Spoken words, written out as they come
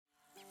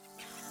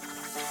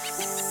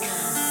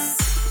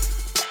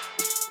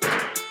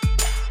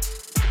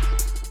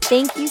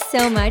Thank you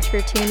so much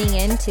for tuning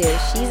in to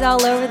She's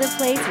All Over the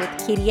Place with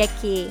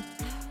Kiriaki.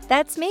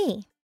 That's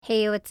me.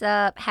 Hey, what's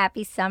up?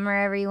 Happy summer,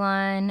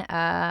 everyone.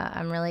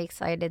 I'm really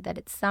excited that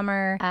it's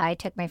summer. I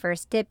took my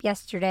first dip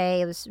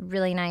yesterday. It was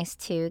really nice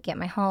to get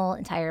my whole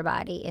entire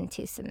body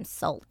into some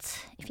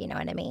salt, if you know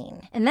what I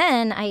mean. And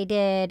then I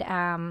did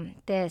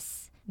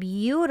this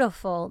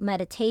beautiful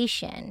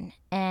meditation,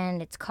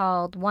 and it's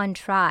called One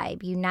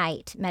Tribe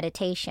Unite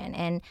Meditation.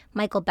 And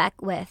Michael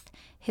Beckwith,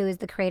 who is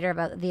the creator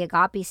of the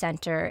Agape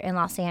Center in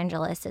Los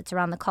Angeles, it's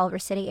around the Culver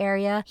City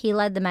area, he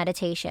led the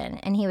meditation,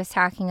 and he was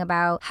talking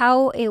about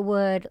how it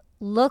would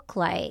look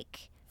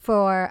like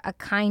for a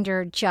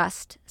kinder,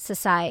 just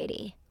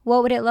society.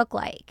 What would it look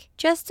like?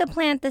 Just to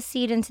plant the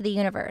seed into the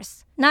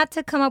universe. Not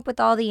to come up with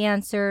all the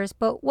answers,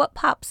 but what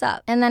pops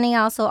up. And then he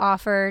also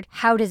offered,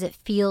 how does it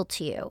feel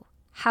to you?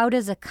 How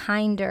does a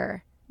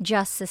kinder,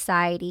 just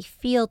society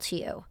feel to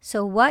you?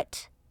 So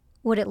what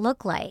would it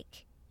look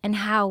like, and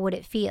how would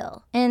it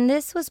feel? And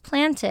this was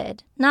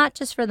planted not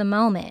just for the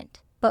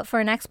moment, but for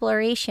an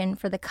exploration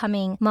for the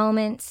coming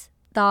moments,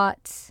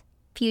 thoughts,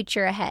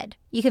 future ahead.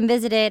 You can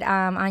visit it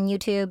on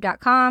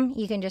youtube.com.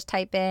 You can just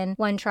type in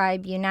One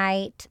Tribe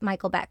Unite,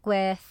 Michael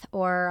Beckwith,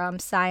 or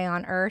Sigh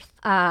on Earth.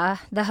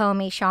 The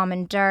homie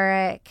Shaman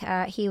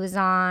Durek, he was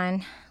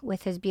on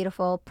with his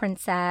beautiful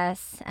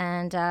princess,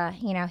 and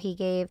he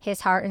gave his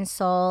heart and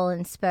soul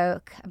and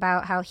spoke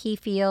about how he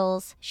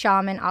feels.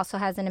 Shaman also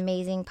has an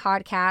amazing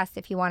podcast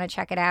if you want to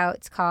check it out.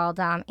 It's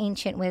called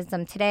Ancient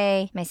Wisdom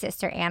Today. My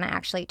sister Anna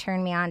actually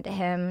turned me on to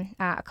him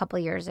a couple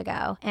years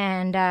ago,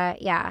 and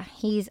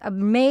he's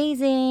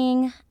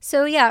amazing.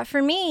 So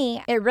for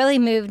me, it really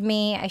moved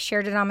me. I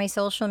shared it on my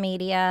social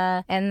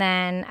media, and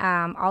then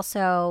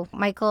also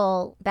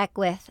Michael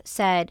Beckwith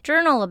said,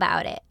 journal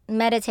about it.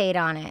 Meditate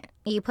on it.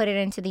 You put it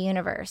into the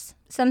universe.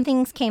 Some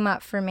things came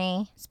up for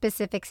me,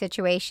 specific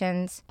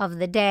situations of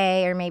the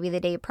day or maybe the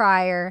day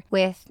prior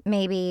with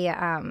maybe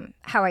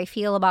how I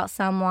feel about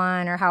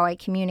someone or how I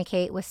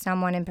communicate with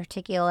someone in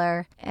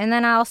particular. And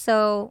then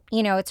also,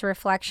 it's a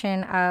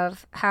reflection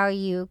of how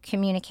you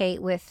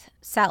communicate with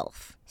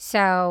self.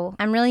 So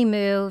I'm really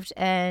moved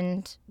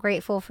and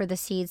grateful for the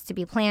seeds to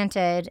be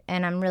planted,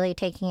 and I'm really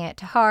taking it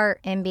to heart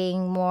and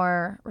being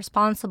more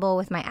responsible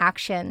with my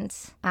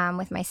actions,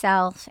 with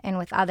myself and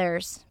with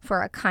others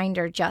for a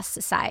kinder, just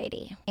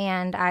society.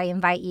 And I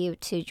invite you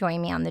to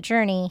join me on the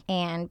journey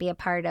and be a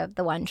part of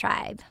the One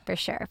Tribe, for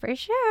sure, for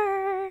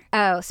sure.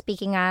 Oh,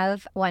 speaking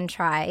of One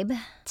Tribe,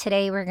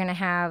 today we're going to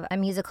have a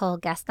musical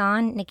guest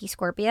on, Nicky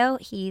Scorpio.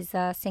 He's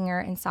a singer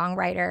and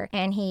songwriter,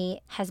 and he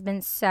has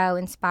been so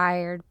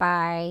inspired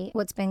by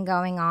what's been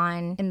going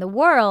on in the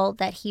world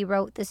that he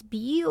wrote this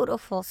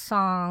beautiful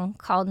song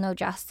called No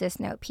Justice,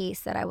 No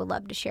Peace that I would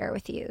love to share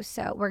with you.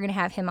 So we're going to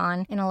have him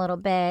on in a little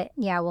bit.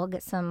 Yeah, we'll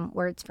get some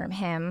words from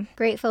him.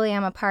 Gratefully,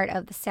 I'm a part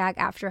of the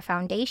SAG-AFTRA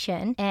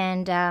Foundation,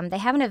 and they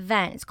have an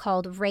event. It's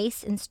called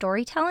Race and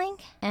Storytelling,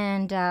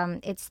 and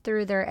it's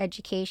through their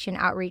education,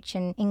 outreach,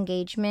 and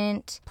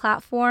engagement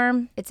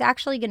platform. It's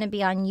actually going to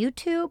be on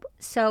YouTube,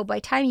 so by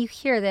the time you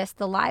hear this,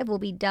 the live will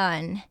be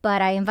done.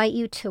 But I invite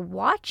you to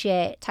watch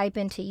it. Type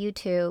into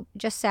YouTube,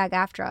 just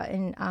SAG-AFTRA,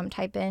 and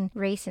type in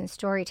Race and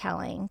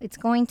Storytelling. It's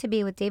going to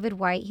be with David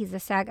White. He's the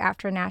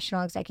SAG-AFTRA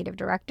National Executive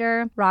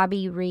Director.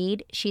 Robbie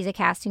Reed, she's a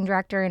casting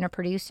director and a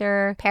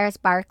producer. Paris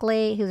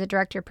Barclay, who's a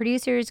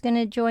director-producer, is going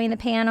to join the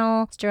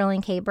panel.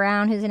 Sterling K.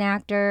 Brown, who's an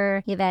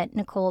actor. Yvette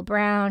Nicole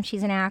Brown,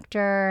 she's an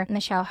actor.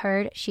 Michelle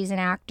Hurd, she's an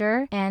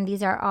actor. And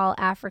these are all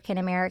African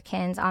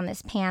Americans on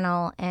this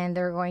panel, and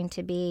they're going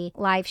to be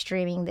live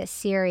streaming this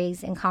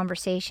series and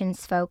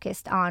conversations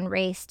focused on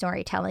race,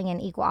 storytelling,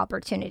 and equal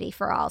opportunity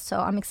for all. So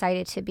I'm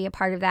excited to be a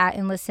part of that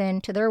and listen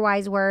to their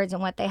wise words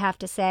and what they have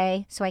to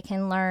say so I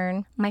can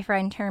learn. My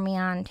friend turned me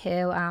on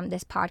to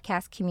this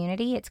podcast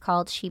community. It's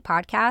called She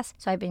Podcast.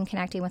 So I've been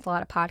connecting with a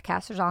lot of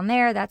podcasters on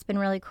there. That's been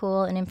really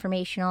cool and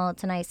informational.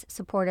 It's a nice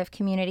supportive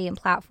community and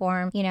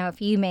platform.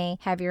 If you may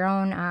have your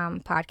own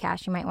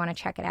podcast, you might want to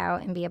check it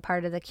out and be a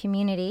part of the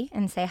community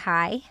and say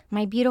hi.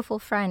 My beautiful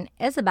friend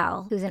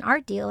Isabel, who's an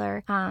art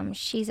dealer,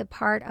 she's a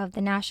part of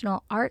the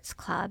National Arts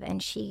Club,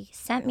 and she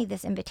sent me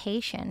this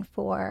invitation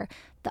for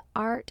the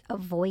art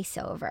of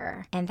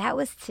voiceover, and that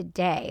was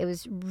today. It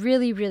was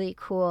really, really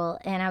cool,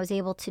 and I was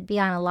able to be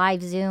on a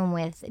live Zoom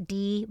with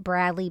D.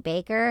 Bradley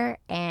Baker,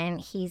 and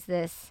he's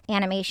this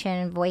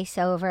animation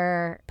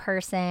voiceover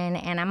person,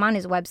 and I'm on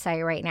his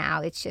website right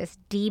now. It's just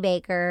D.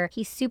 Baker.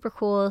 He's super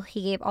cool.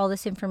 He gave all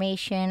this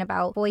information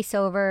about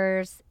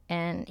voiceovers,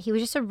 and he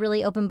was just a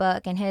really open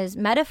book, and his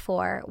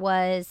metaphor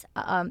was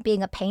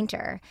being a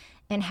painter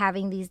and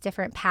having these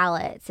different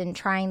palettes and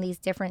trying these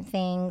different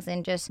things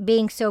and just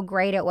being so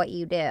great at what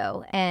you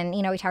do. And,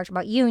 we talked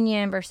about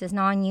union versus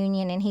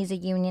non-union, and he's a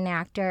union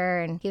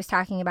actor, and he was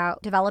talking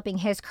about developing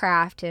his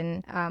craft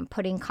and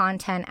putting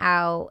content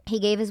out.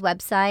 He gave his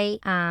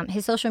website,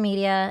 his social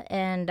media,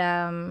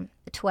 and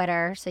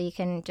Twitter, so you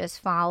can just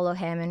follow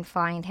him and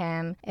find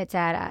him. It's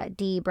at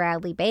D.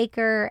 Bradley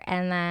Baker,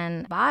 and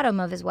then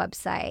bottom of his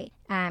website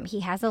he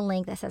has a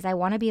link that says, I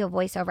want to be a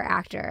voiceover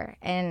actor.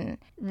 And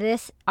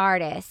this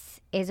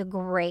artist is a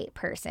great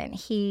person.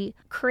 He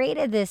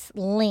created this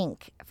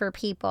link for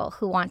people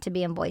who want to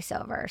be in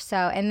voiceover. So,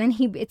 and then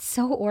it's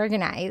so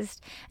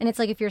organized. And it's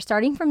like if you're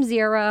starting from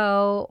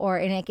zero,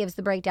 and it gives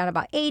the breakdown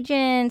about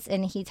agents,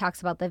 and he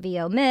talks about the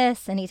VO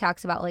myths, and he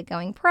talks about like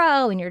going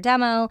pro and your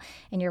demo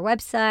and your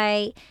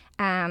website.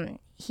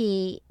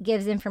 He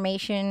gives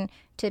information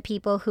to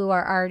people who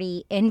are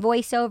already in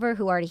voiceover,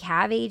 who already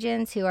have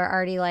agents, who are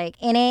already like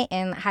in it,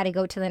 and how to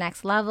go to the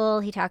next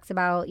level. He talks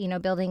about,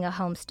 building a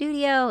home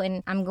studio,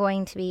 and I'm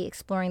going to be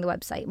exploring the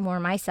website more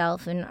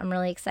myself, and I'm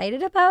really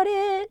excited about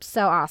it.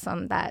 So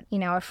awesome that,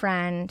 a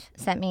friend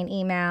sent me an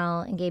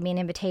email and gave me an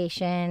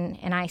invitation,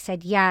 and I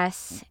said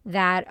yes.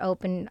 That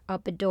opened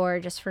up a door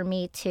just for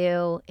me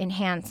to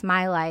enhance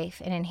my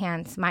life and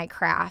enhance my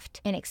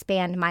craft and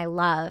expand my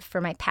love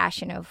for my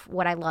passion of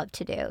what I love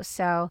to do.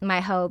 So my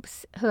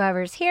hopes,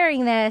 whoever's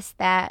hearing this,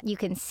 that you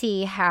can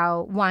see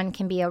how one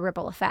can be a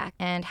ripple effect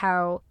and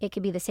how it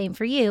could be the same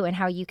for you and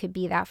how you could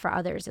be that for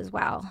others as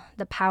well.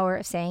 The power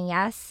of saying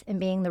yes and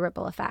being the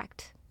ripple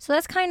effect. So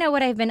that's kind of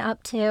what I've been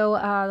up to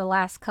the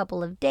last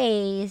couple of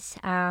days.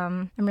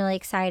 I'm really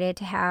excited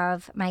to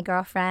have my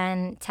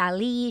girlfriend,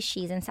 Tali.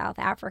 She's in South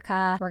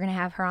Africa. We're going to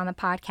have her on the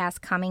podcast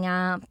coming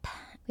up.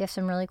 We have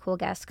some really cool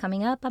guests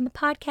coming up on the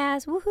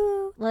podcast.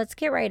 Woohoo! Let's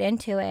get right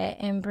into it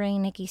and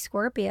bring Nicky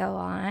Scorpio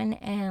on,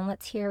 and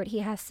let's hear what he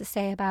has to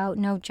say about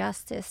no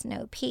justice,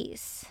 no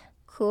peace.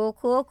 Cool.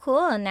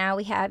 And now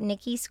we have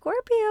Nicky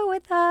Scorpio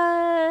with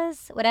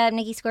us. What up,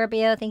 Nicky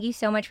Scorpio? Thank you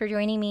so much for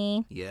joining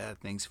me. Yeah,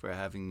 thanks for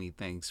having me.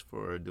 Thanks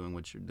for doing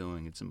what you're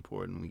doing. It's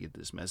important we get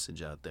this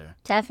message out there.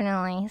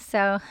 Definitely.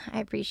 So I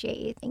appreciate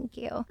you. Thank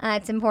you.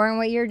 It's important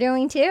what you're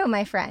doing too,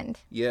 my friend.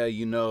 Yeah,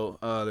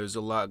 there's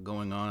a lot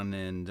going on,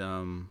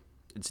 and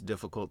it's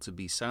difficult to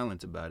be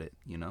silent about it,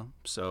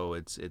 So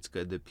it's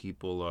good that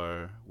people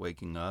are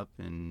waking up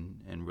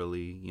and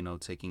really,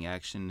 taking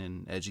action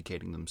and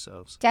educating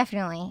themselves.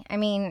 Definitely. I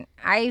mean,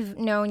 I've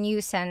known you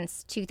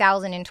since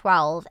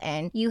 2012,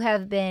 and you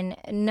have been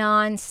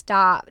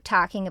nonstop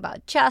talking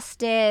about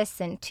justice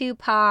and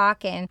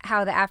Tupac and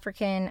how the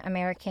African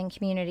American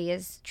community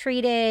is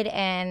treated.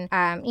 And,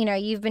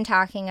 you've been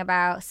talking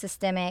about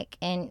systemic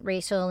and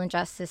racial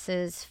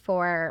injustices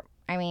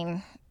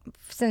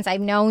since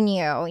I've known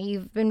you.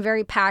 You've been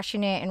very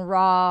passionate and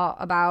raw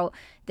about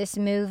this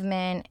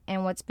movement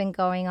and what's been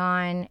going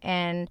on.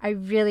 And I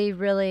really,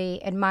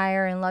 really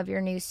admire and love your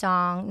new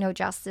song, No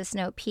Justice,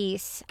 No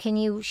Peace. Can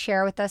you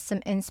share with us some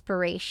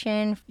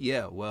inspiration?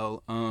 Yeah,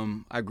 well,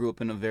 I grew up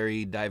in a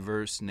very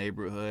diverse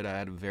neighborhood. I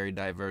had a very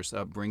diverse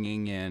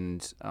upbringing.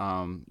 And,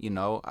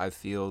 I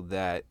feel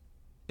that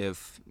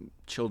if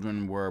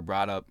children were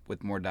brought up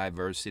with more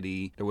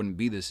diversity, there wouldn't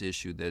be this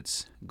issue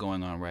that's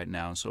going on right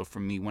now. So for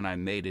me, when I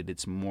made it,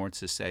 it's more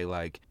to say,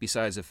 like,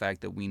 besides the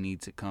fact that we need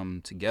to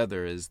come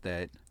together, is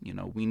that,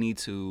 we need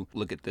to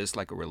look at this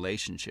like a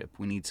relationship.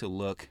 We need to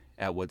look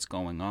at what's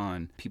going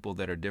on, people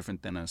that are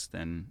different than us,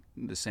 than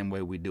the same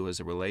way we do as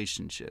a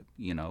relationship.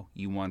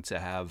 You want to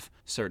have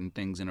certain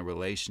things in a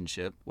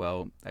relationship.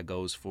 Well, that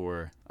goes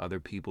for other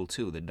people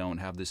too that don't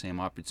have the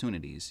same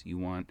opportunities. You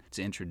want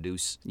to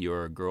introduce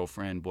your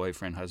girlfriend,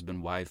 boyfriend,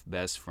 husband, wife,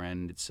 best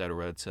friend,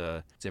 etc.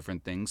 to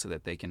different things so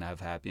that they can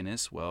have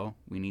happiness. Well,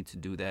 we need to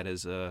do that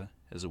as a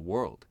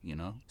world,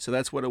 So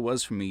that's what it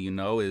was for me,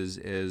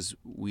 is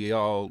we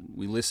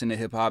listen to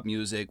hip hop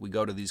music, we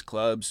go to these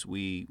clubs,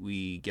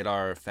 we get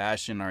our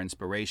fashion, our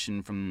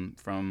inspiration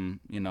from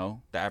the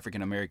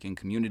African American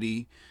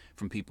community,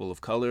 from people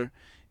of color,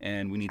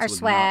 and we need our to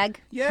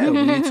swag. Yeah,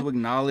 we need to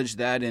acknowledge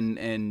that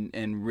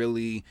and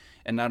really,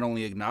 and not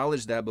only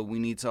acknowledge that, but we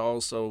need to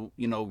also,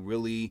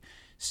 really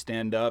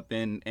stand up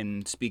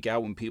and speak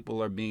out when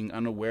people are being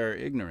unaware or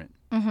ignorant.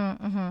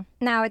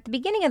 Now, at the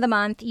beginning of the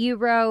month, you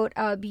wrote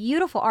a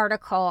beautiful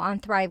article on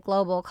Thrive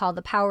Global called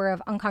The Power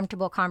of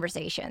Uncomfortable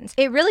Conversations.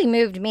 It really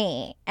moved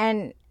me,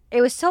 and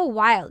it was so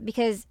wild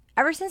because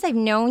ever since I've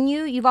known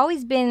you, you've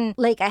always been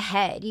like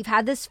ahead. You've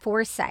had this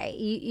foresight.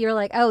 You're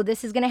like, oh,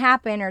 this is going to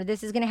happen, or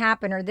this is going to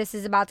happen, or this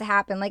is about to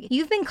happen. Like,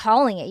 you've been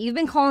calling it. You've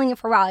been calling it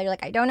for a while. You're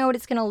like, I don't know what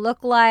it's going to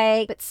look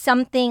like, but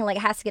something like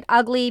it has to get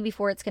ugly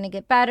before it's going to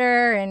get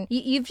better. And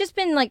you've just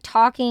been like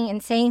talking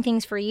and saying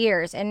things for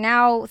years. And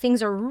now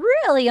things are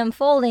really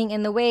unfolding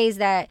in the ways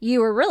that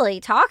you were really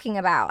talking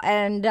about.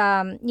 And,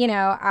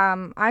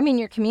 I'm in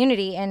your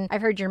community, and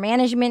I've heard your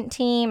management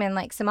team and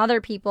like some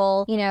other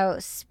people,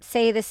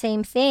 say the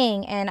same thing.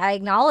 And I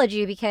acknowledge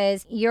you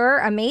because you're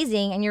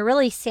amazing and you're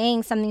really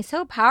saying something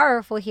so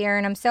powerful here.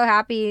 And I'm so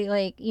happy,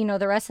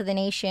 the rest of the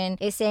nation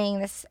is saying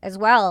this as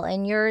well.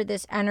 And you're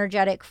this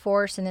energetic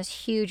force and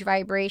this huge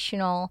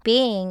vibrational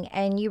being.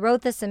 And you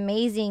wrote this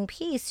amazing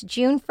piece,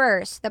 June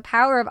 1st, The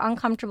Power of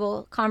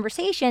Uncomfortable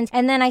Conversations.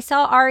 And then I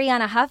saw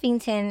Ariana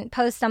Huffington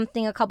post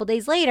something a couple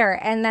days later.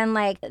 And then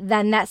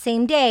that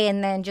same day,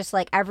 and then just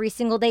like every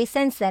single day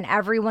since then,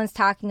 everyone's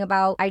talking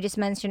about, I just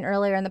mentioned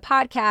earlier in the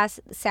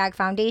podcast, SAG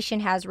Foundation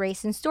has has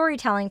race and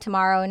storytelling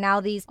tomorrow. And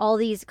now all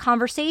these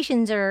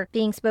conversations are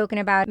being spoken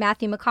about.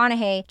 Matthew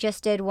McConaughey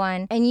just did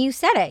one. And you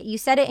said it. You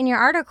said it in your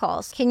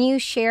articles. Can you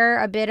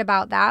share a bit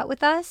about that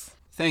with us?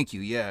 Thank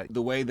you. Yeah.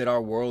 The way that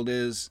our world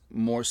is,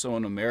 more so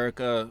in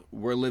America,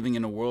 we're living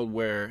in a world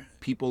where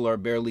people are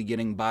barely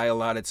getting by a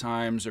lot of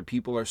times, or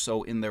people are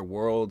so in their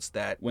worlds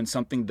that when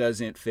something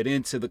doesn't fit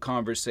into the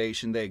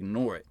conversation, they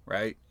ignore it,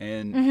 right?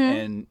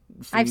 And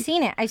I've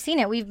seen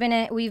it. We've been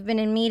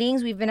in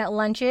meetings, we've been at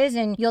lunches,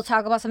 and you'll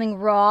talk about something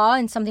raw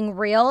and something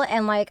real,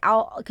 and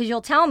because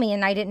you'll tell me,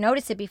 and I didn't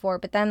notice it before,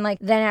 but then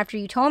after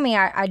you told me,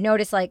 I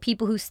noticed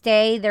people who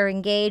stay, they're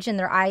engaged and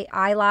they're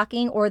eye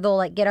locking, or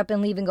they'll get up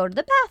and leave and go to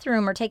the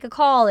bathroom or take a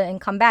call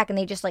and come back, and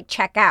they just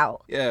check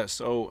out. Yeah.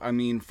 So I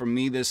mean, for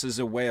me, this is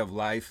a way of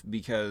life,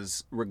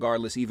 because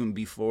regardless, even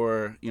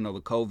before the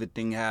COVID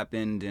thing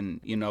happened, and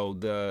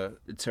the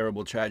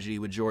terrible tragedy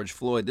with George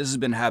Floyd, this has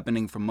been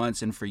happening for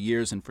months and for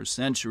years and for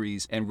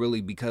centuries. And really,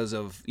 because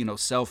of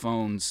cell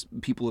phones,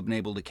 people have been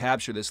able to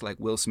capture this. Like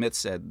Will Smith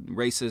said,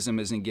 racism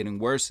isn't getting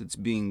worse; it's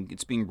being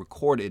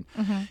recorded.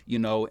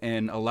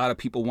 And a lot of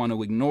people want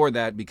to ignore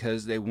that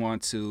because they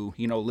want to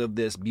live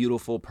this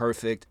beautiful,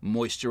 perfect,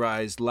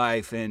 moisturized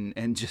life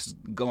and just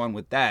go on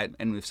with that.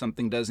 And if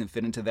something doesn't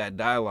fit into that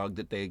dialogue,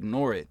 that they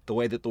ignore it. The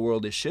way that the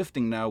world is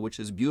shifting now, which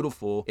is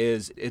beautiful,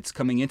 is it's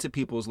coming into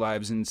people's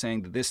lives and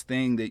saying that this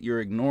thing that you're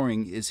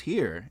ignoring is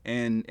here.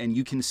 And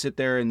you can sit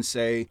there and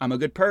say, I'm a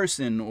good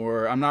person,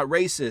 or I'm not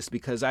racist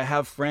because I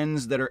have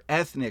friends that are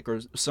ethnic,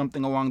 or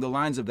something along the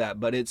lines of that.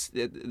 But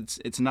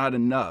it's not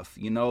enough,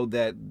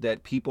 that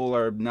people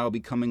are now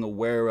becoming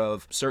aware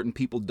of certain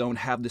people don't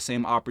have the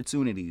same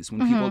opportunities.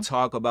 When people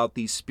talk about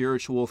these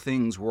spiritual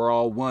things, we're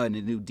all one,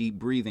 and do deep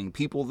breathing.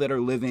 People that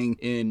are living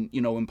in,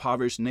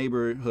 impoverished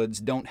neighborhoods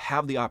don't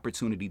have the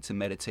opportunity to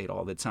meditate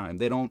all the time.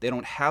 They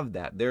don't have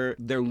that. They're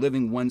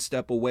living one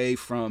step away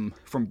from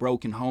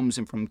broken homes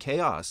and from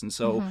chaos. And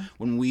so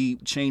when we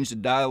change the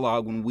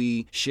dialogue, when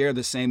we share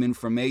the same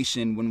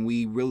information, when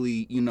we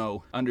really,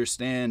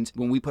 understand,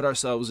 when we put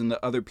ourselves in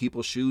the other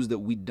people's shoes that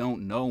we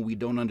don't know, we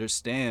don't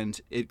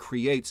understand, it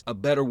creates a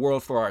better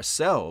world for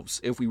ourselves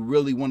if we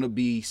really want to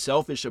be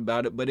selfish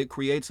about it. But it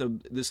creates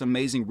this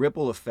amazing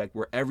ripple effect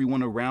where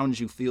everyone around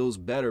you feels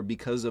better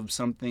because of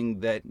something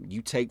that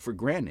you take for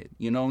granted,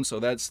 and so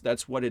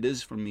that's what it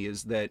is for me,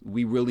 is that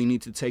we really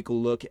need to take a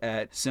look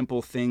at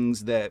simple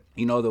things that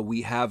that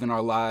we have in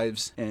our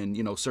lives, and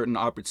certain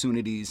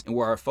opportunities, and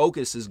where our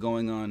focus is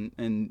going on,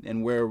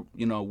 and where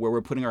where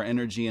we're putting our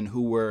energy, and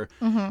who we're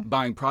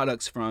buying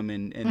products from,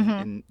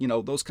 and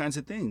those kinds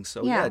of things.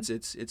 So yeah,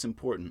 it's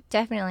important.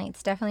 Definitely,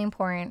 it's definitely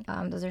important.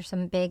 Those are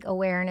some big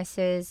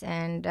awarenesses,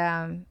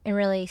 and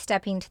really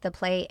stepping to the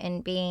plate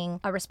and being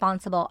a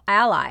responsible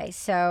ally.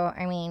 So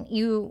I mean,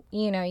 you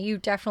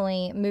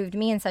definitely moved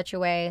me in such a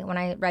way when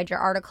I read your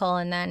article,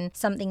 and then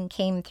something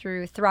came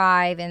through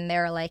Thrive, and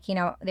they're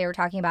they were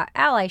talking about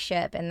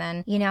allyship, and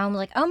then I'm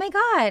like, oh my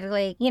God,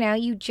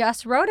 you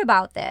just wrote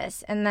about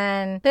this, and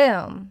then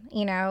boom,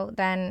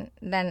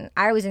 then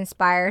I was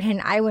inspired,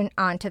 and I went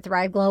on to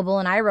Thrive Global,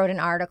 and I wrote an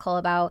article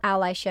about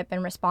allyship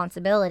and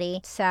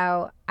responsibility.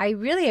 So I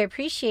really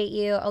appreciate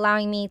you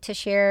allowing me to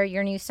share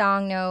your new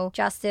song, No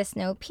Justice,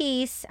 No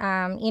Peace.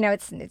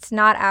 It's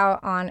not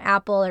out on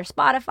Apple or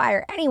Spotify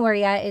or anywhere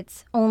yet.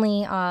 It's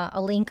only a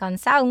link on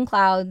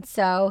SoundCloud.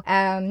 So,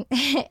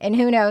 and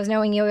who knows,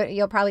 knowing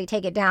you'll probably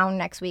take it down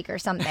next week or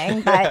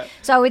something. But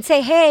so I would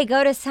say, hey,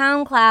 go to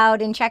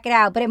SoundCloud and check it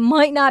out. But it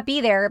might not be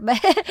there.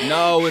 But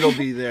no, it'll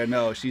be there.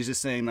 No, she's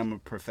just saying I'm a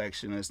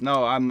perfectionist.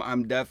 No,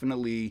 I'm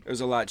definitely. There's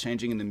a lot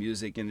changing in the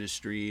music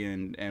industry,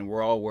 and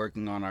we're all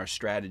working on our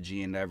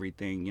strategy and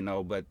everything,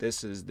 but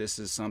this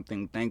is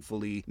something.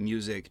 Thankfully,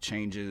 music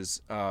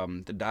changes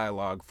the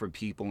dialogue for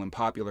people, and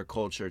popular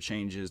culture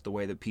changes the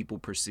way that people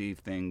perceive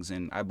things.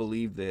 And I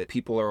believe that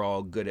people are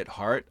all good at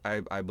heart.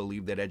 I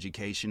believe that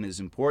education is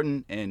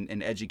important,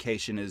 and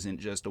education isn't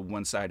just a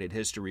one-sided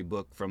history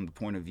book from the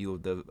point of view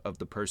of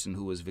the person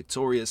who was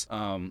victorious.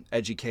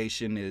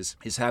 Education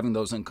is having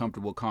those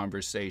uncomfortable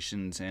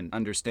conversations and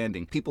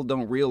understanding. People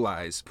don't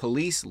realize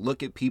police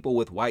look at people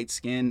with white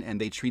skin and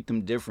they treat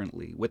them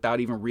differently without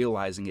even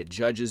realizing it.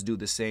 Judges do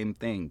the same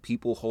thing.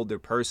 People hold their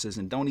purses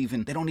and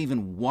they don't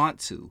even want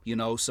to,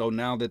 so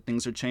now that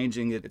things are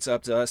changing, it's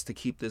up to us to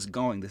keep this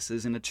going. This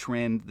isn't a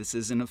trend. This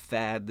isn't a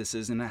fad. This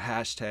isn't a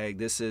hashtag.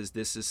 This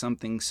is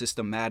something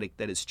systematic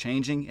that is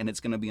changing, and it's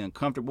going to be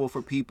uncomfortable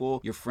for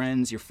people. Your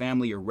friends, your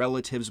family, your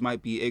relatives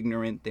might be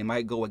ignorant. They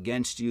might go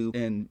against you,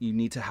 and you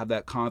need to have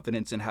that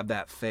confidence and have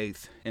that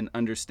faith and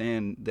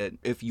understand that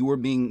if you were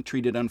being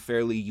treated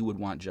unfairly, you would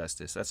want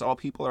justice. That's all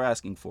people are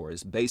asking for,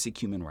 is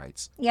basic human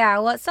rights. Yeah,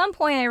 well, at some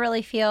point I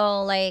really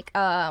feel like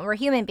we're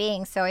human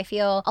beings, so I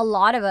feel a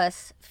lot of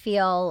us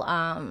feel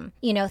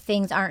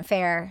things aren't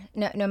fair,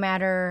 no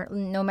matter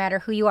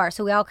who you are.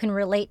 So we all can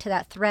relate to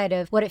that thread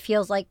of what it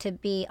feels like to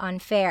would be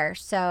unfair.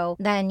 So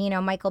then,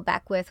 Michael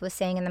Beckwith was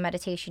saying in the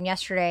meditation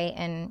yesterday,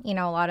 and,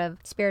 a lot of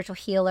spiritual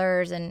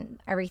healers and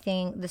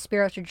everything, the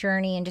spiritual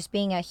journey and just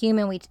being a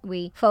human,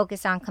 we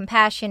focus on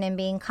compassion and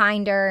being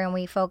kinder, and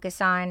we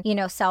focus on,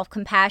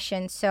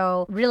 self-compassion.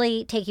 So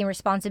really taking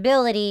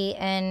responsibility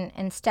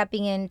and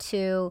stepping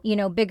into,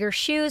 bigger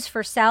shoes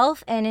for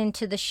self and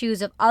into the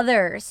shoes of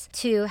others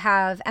to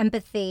have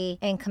empathy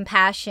and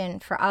compassion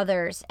for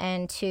others,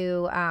 and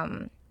to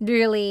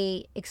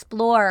really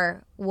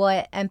explore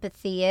what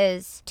empathy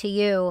is to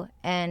you,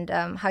 and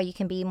how you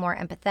can be more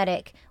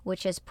empathetic,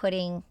 which is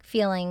putting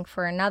feeling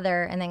for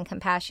another and then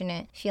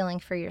compassionate feeling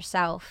for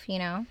yourself,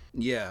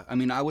 Yeah, I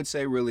mean, I would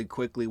say really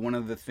quickly, one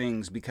of the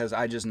things, because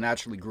I just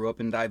naturally grew up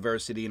in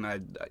diversity,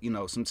 and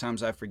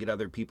sometimes I forget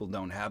other people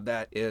don't have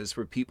that, is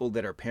for people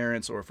that are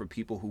parents or for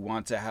people who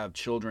want to have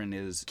children,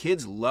 is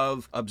kids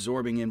love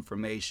absorbing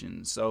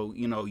information. So,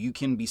 you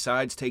can,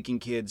 besides taking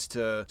kids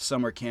to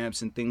summer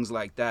camps and things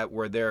like that,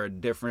 where there are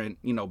different,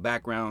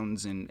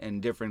 backgrounds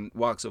and different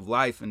walks of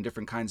life and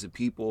different kinds of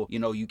people,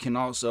 you can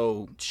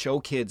also show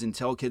kids and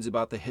tell kids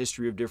about the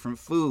history of different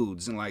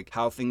foods and like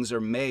how things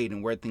are made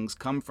and where things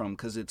come from,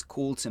 because it's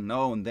cool to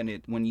know. And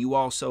then when you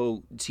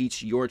also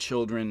teach your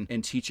children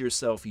and teach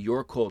yourself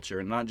your culture,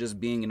 and not just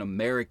being an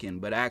American,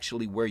 but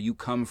actually where you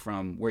come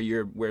from,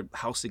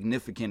 how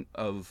significant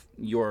of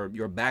your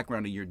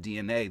background and your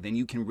DNA, then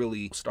you can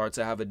really start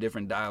to have a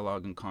different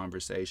dialogue and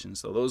conversation.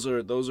 So those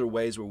are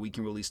ways where we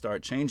can really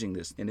start changing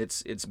this, and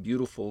it's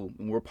beautiful,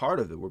 and we're part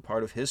of it. We're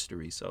part of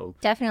history. So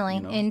definitely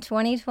in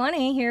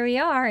 2020, here we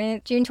are,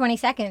 and June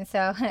 22nd.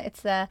 So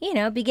it's the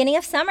beginning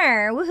of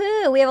summer.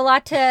 Woohoo! We have a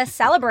lot to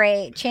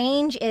celebrate.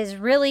 Change is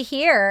really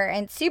here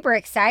and super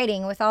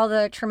exciting with all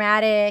the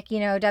traumatic,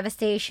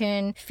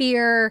 devastation,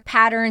 fear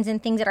patterns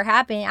and things that are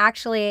happening.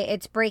 Actually,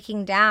 it's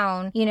breaking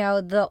down,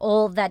 the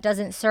old that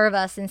doesn't serve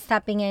us and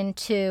stepping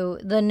into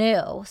the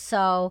new.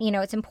 So,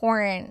 it's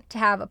important to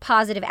have a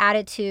positive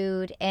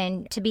attitude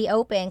and to be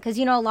open, because,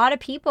 a lot of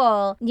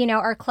people,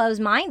 are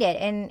closed-minded,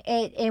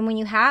 and when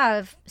you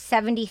have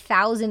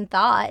 70,000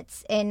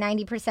 thoughts and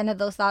 90% of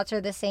those thoughts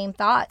are the same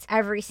thoughts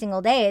every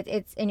single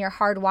day, and you're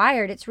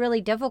hardwired, it's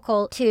really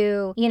difficult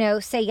to,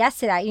 say yes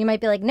to that. You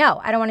might be like,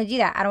 no, I don't want to do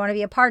that. I don't want to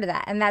be a part of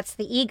that. And that's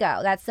the ego.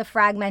 That's the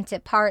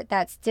fragmented part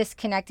that's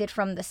disconnected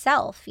from the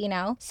self,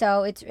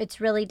 So it's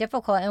really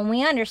difficult. And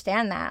we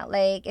understand that.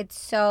 Like, it's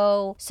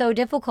so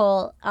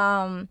difficult.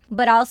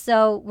 But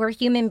also, we're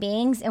human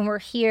beings, and we're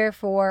here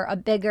for a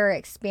bigger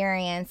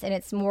experience, and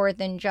it's more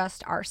than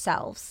just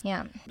ourselves.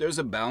 Yeah. There's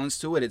a balance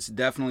to it. It's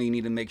definitely, you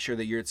need to make sure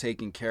that you're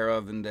taken care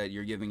of and that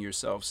you're giving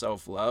yourself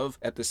self-love.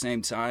 At the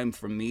same time,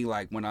 for me,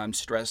 like when I'm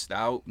stressed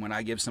out, when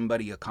I give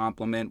somebody a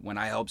compliment, when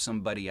I help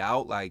somebody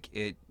out, like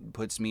it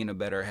puts me in a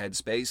better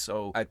headspace.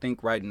 So I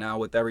think right now,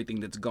 with everything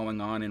that's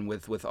going on and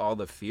with all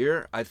the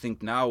fear, I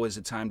think now is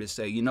a time to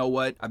say, you know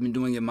what, I've been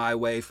doing it my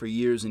way for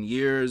years and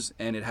years,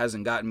 and it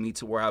hasn't gotten me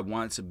to where I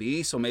want to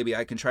be. So maybe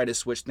I can try to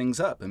switch things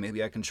up, and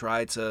maybe I can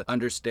try to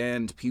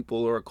understand people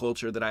or a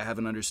culture that I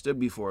haven't understood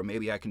before.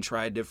 Maybe I can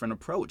try a different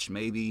approach.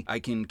 Maybe I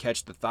can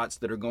catch the thoughts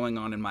that are going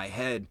on in my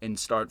head and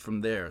start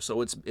from there.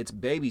 So it's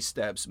baby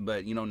steps,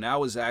 but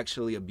now is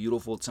actually a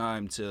beautiful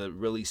time to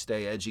really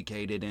stay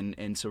educated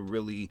and to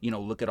really,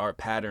 look at our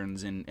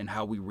patterns and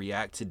how we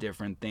react to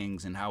different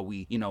things, and how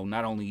we,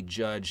 not only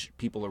judge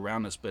people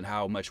around us, but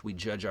how much we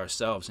judge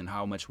ourselves and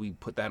how much we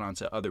put that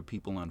onto other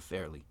people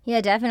unfairly.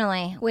 Yeah,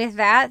 definitely. With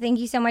that, thank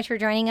you so much for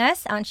joining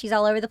us on She's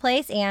All Over the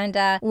Place. And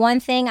one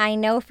thing I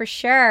know for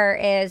sure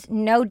is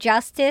no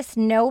justice,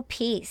 no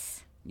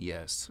peace.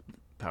 Yes.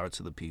 Power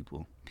to the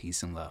people.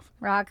 Peace and love.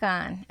 Rock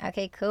on.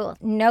 Okay, cool.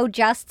 No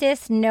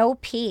justice, no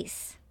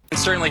peace.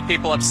 Certainly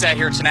people upset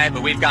here tonight,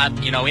 but we've got,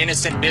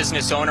 innocent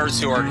business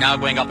owners who are now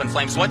going up in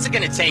flames. What's it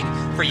going to take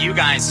for you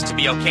guys to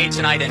be okay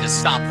tonight and to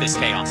stop this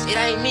chaos? It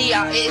ain't me.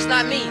 It's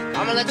not me. I'm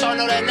going to let y'all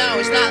know that now.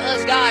 It's not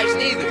us guys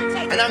neither.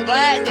 And I'm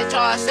glad that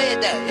y'all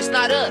said that. It's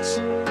not us.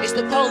 It's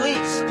the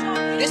police.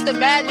 It's the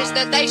madness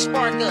that they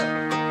spark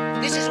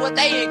up. This is what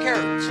they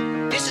encourage.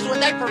 This is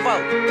what they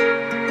provoke.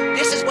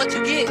 This is what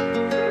you get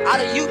out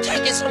of you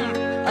taking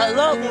a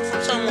loved one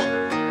from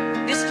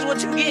someone. This is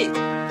what you get.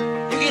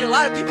 You get a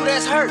lot of people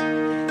that's hurt,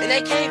 and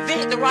they can't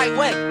vent the right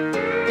way.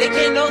 They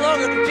can no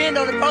longer depend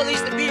on the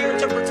police to be here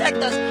to protect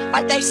us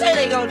like they say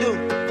they gonna do.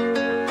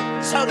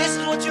 So this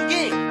is what you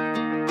get.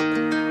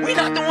 We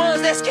not the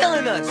ones that's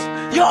killing us.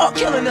 Y'all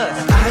killing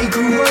us. I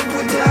grew up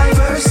with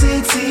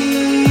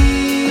diversity,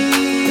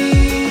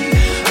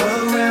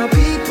 around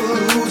people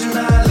who do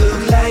not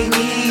look like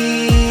me.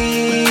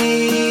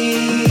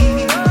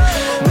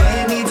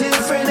 Many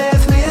different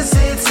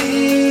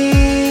ethnicities.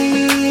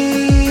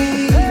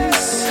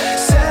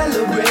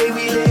 Celebrate,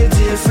 we live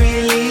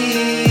differently.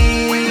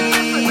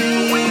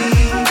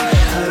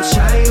 A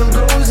child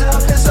grows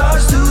up and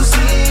starts to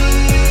see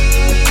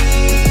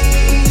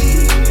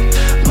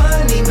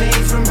money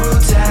made from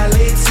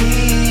brutality.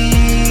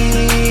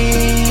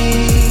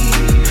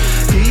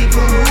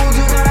 People who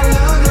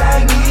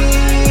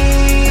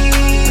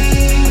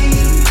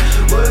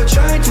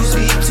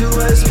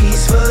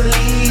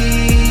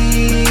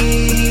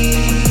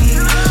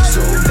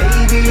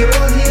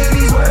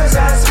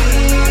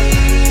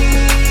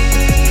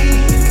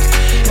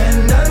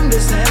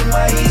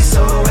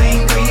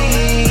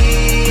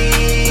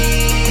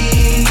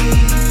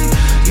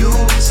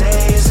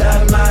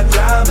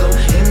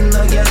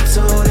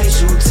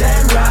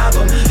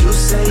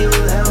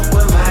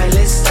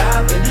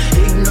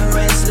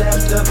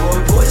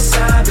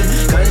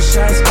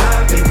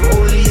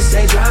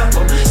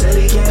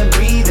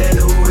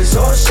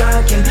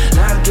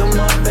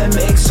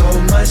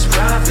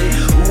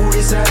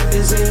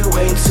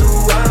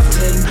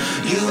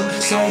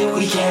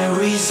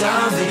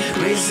solving.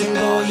 Prison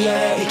door,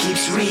 yeah, it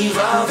keeps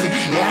revolving.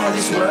 Now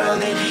this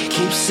world, it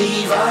keeps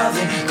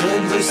evolving.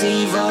 Good versus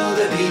evil,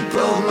 the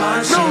people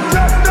marching. No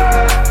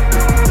justice!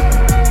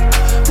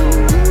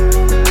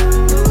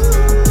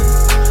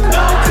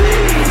 No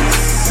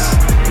peace!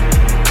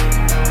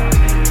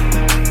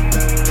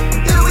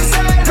 Here we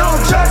say no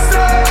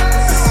justice!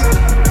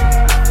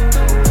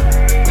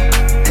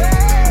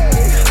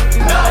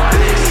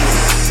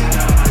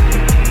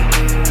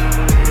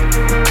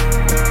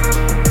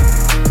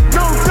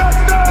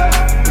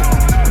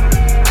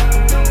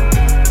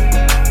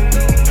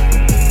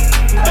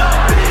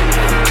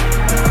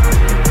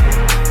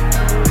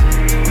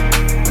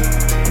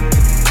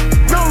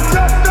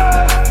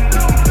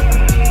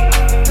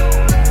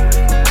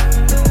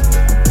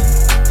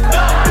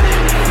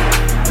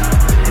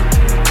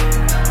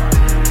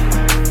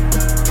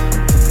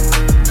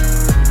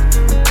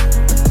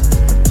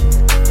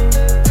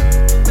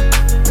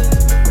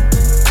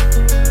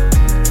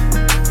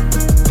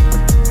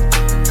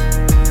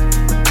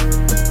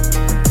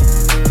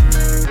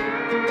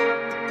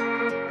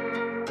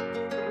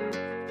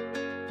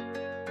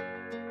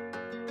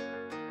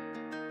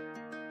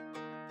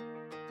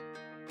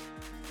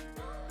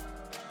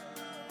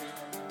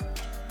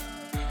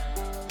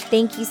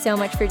 Thank you so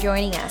much for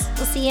joining us.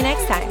 We'll see you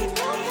next time.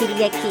 Kitty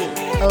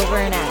over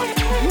and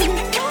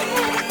out.